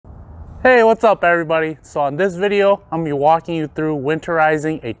Hey, what's up everybody? So on this video, I'm gonna be walking you through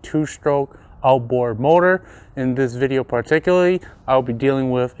winterizing a 2-stroke outboard motor. In this video particularly, I'll be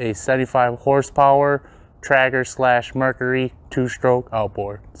dealing with a 75 horsepower Traeger / Mercury 2-stroke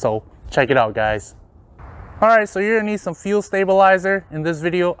outboard. So check it out, guys. Alright, so you're gonna need some fuel stabilizer. In this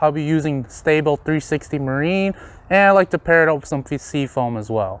video, I'll be using Sta-Bil 360 Marine, and I like to pair it up with some seafoam as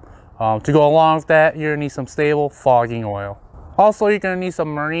well. To go along with that, you're gonna need some Sta-Bil fogging oil. Also, you're going to need some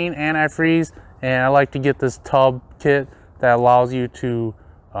marine antifreeze, and I like to get this tub kit that allows you to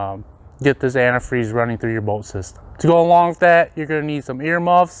get this antifreeze running through your boat system. To go along with that, you're going to need some ear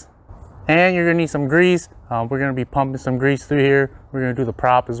muffs, and you're going to need some grease. We're going to be pumping some grease through here. We're going to do the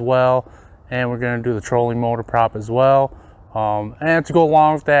prop as well, and we're going to do the trolling motor prop as well. And to go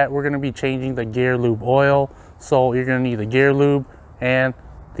along with that, we're going to be changing the gear lube oil. So you're going to need the gear lube and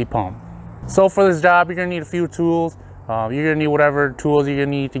the pump. So for this job, you're going to need a few tools. You're going to need whatever tools you're going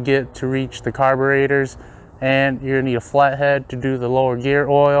to need to get to reach the carburetors, and you're going to need a flathead to do the lower gear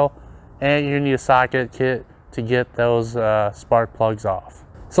oil, and you're going to need a socket kit to get those spark plugs off.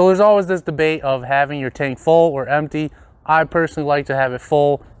 So there's always this debate of having your tank full or empty. I personally like to have it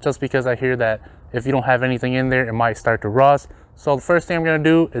full just because I hear that if you don't have anything in there, it might start to rust. So the first thing I'm going to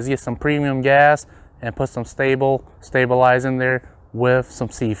do is get some premium gas and put some Sta-Bil stabilize in there with some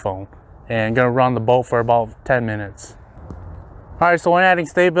seafoam, and going to run the boat for about 10 minutes. Alright, so when adding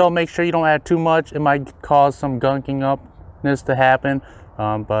Sta-Bil, make sure you don't add too much. It might cause some gunking upness to happen,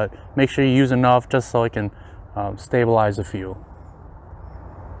 but make sure you use enough just so it can stabilize the fuel.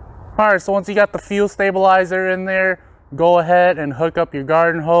 Alright, so once you got the fuel stabilizer in there, go ahead and hook up your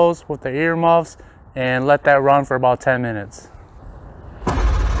garden hose with the ear muffs and let that run for about 10 minutes.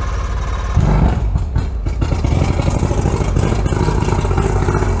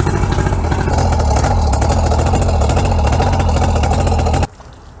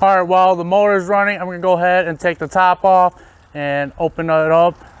 Alright, while the motor is running, I'm going to go ahead and take the top off and open it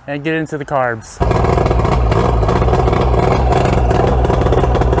up and get into the carbs.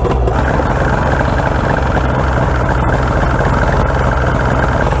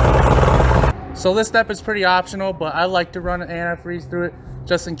 So this step is pretty optional, but I like to run an antifreeze through it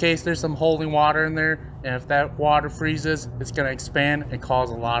just in case there's some holding water in there, and if that water freezes, it's going to expand and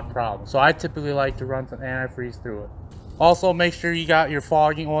cause a lot of problems. So I typically like to run some antifreeze through it. Also, make sure you got your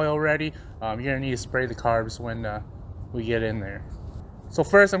fogging oil ready. You're going to need to spray the carbs when we get in there. So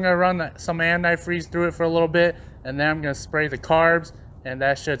first I'm going to run some antifreeze through it for a little bit, and then I'm going to spray the carbs, and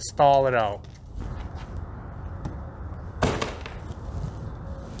that should stall it out.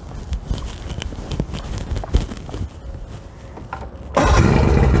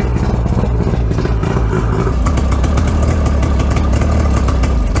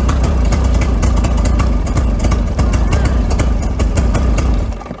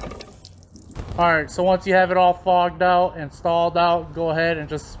 Alright, so once you have it all fogged out and stalled out, go ahead and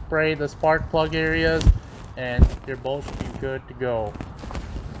just spray the spark plug areas, and your boat should be good to go.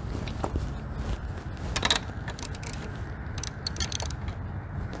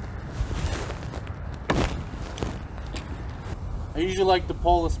 I usually like to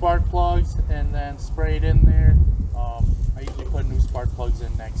pull the spark plugs and then spray it in there. I usually put new spark plugs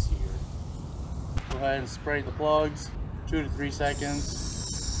in next year. Go ahead and spray the plugs, 2 to 3 seconds.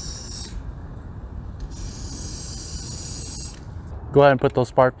 Go ahead and put those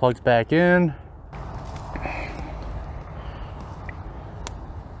spark plugs back in.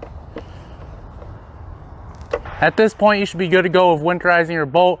 At this point, you should be good to go with winterizing your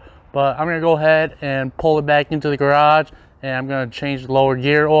boat, but I'm going to go ahead and pull it back into the garage, and I'm going to change the lower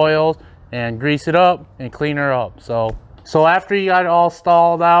gear oils and grease it up and clean her up. So after you got it all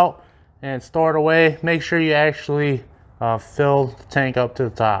stalled out and stored away, make sure you actually fill the tank up to the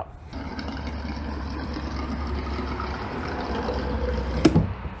top.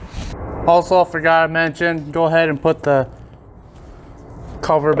 Also, forgot to mention, go ahead and put the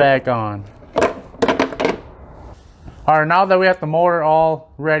cover back on. Alright, now that we have the motor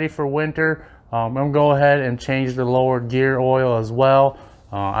all ready for winter, I'm going to go ahead and change the lower gear oil as well.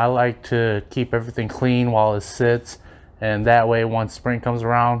 I like to keep everything clean while it sits, and that way once spring comes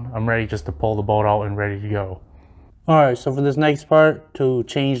around, I'm ready just to pull the boat out and ready to go. Alright, so for this next part, to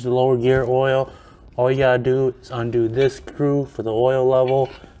change the lower gear oil, all you gotta do is undo this screw for the oil level,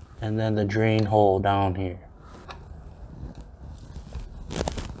 and then the drain hole down here.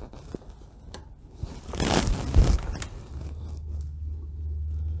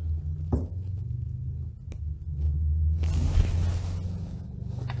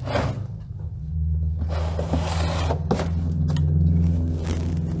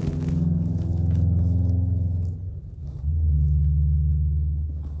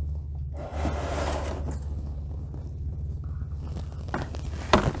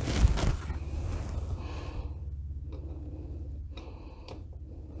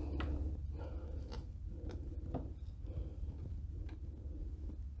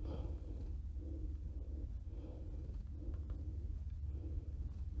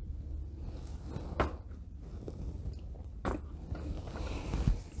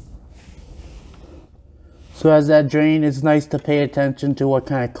 So as that drain, it's nice to pay attention to what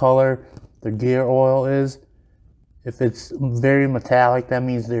kind of color the gear oil is. If it's very metallic, that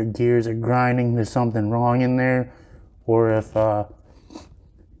means their gears are grinding, there's something wrong in there. Or if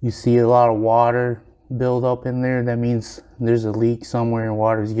you see a lot of water build up in there, that means there's a leak somewhere and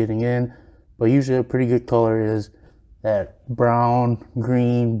water's getting in. But usually a pretty good color is that brown,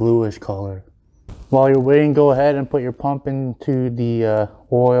 green, bluish color. While you're waiting, go ahead and put your pump into the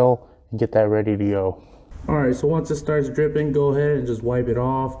oil and get that ready to go. Alright, so once it starts dripping, go ahead and just wipe it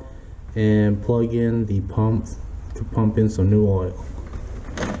off and plug in the pump to pump in some new oil.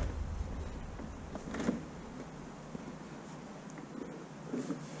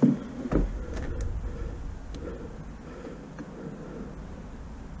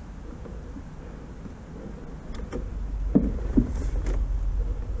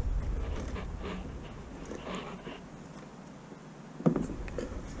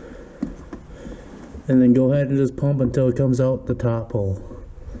 And then go ahead and just pump until it comes out the top hole.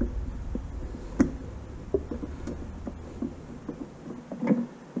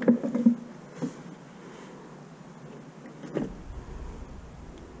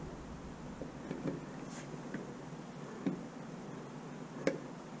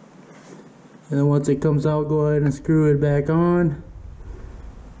 And then once it comes out, go ahead and screw it back on.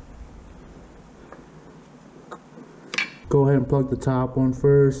 Go ahead and plug the top one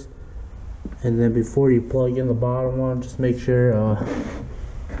first. And then before you plug in the bottom one, just make sure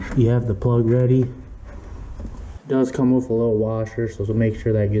you have the plug ready. It does come with a little washer, so make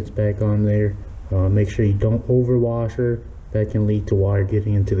sure that gets back on there. Make sure you don't overwash her. That can lead to water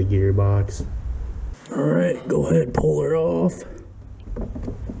getting into the gearbox. Alright, go ahead and pull her off.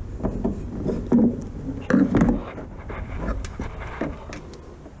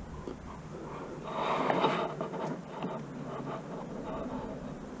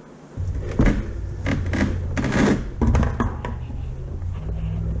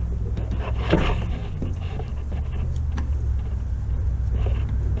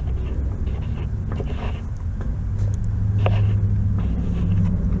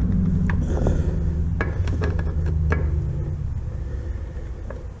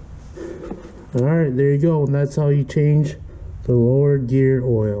 Alright, there you go, and that's how you change the lower gear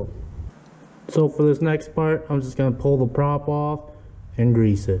oil. So for this next part, I'm just going to pull the prop off and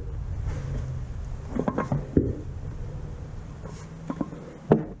grease it.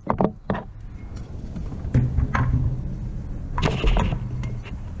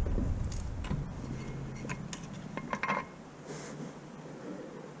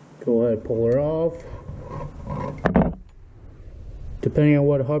 Go ahead, pull her off. Depending on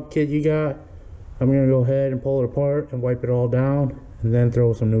what hub kit you got, I'm going to go ahead and pull it apart and wipe it all down and then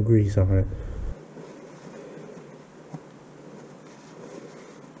throw some new grease on it.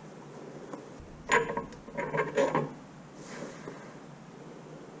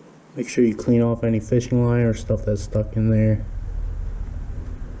 Make sure you clean off any fishing line or stuff that's stuck in there.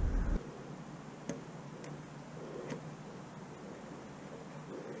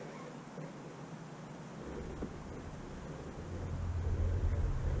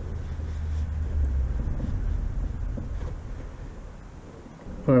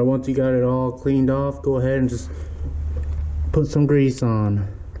 Alright, once you got it all cleaned off, go ahead and just put some grease on.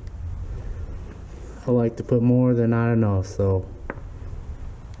 I like to put more than not enough, so.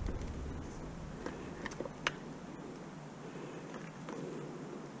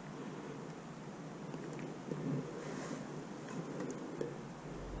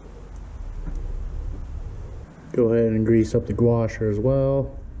 Go ahead and grease up the washer as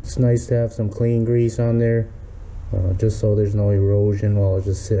well. It's nice to have some clean grease on there. Just so there's no erosion while it's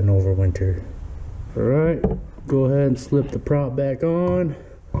just sitting over winter. Alright, go ahead and slip the prop back on.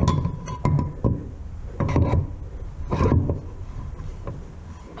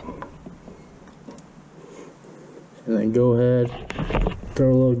 And then go ahead,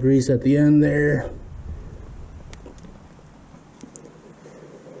 throw a little grease at the end there.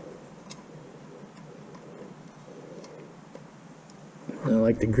 And I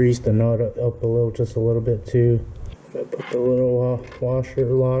like to grease the nut up a little, just a little bit too. I put the little lock washer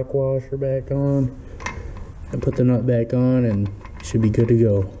back on and put the nut back on, and it should be good to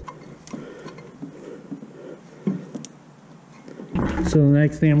go. So the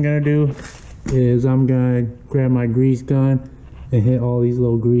next thing I'm gonna do is I'm gonna grab my grease gun and hit all these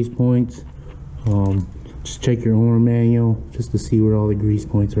little grease points. Just check your owner manual just to see where all the grease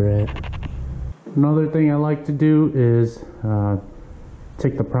points are at. Another thing I like to do is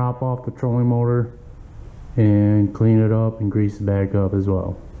take the prop off the trolling motor and clean it up and grease it back up as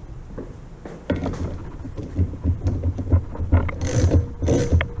well.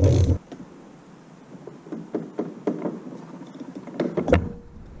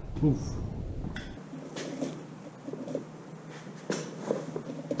 Oof.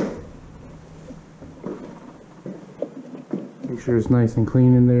 Make sure it's nice and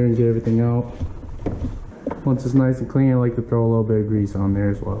clean in there and get everything out. Once it's nice and clean, I like to throw a little bit of grease on there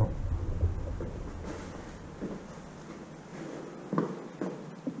as well.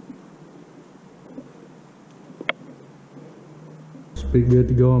 Just be good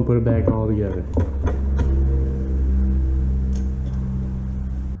to go and put it back all together.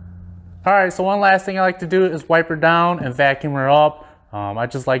 Alright, so one last thing I like to do is wipe her down and vacuum her up. I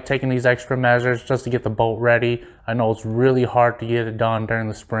just like taking these extra measures just to get the boat ready. I know it's really hard to get it done during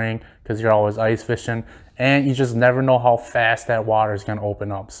the spring because you're always ice fishing and you just never know how fast that water is going to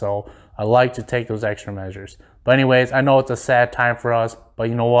open up. So I like to take those extra measures. But anyways, I know it's a sad time for us, but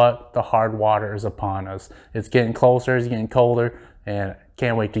you know what? The hard water is upon us. It's getting closer, it's getting colder, and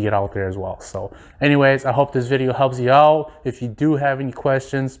can't wait to get out there as well. So anyways, I hope this video helps you out. If you do have any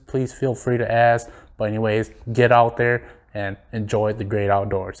questions, please feel free to ask. But anyways, get out there and enjoy the great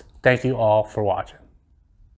outdoors. Thank you all for watching.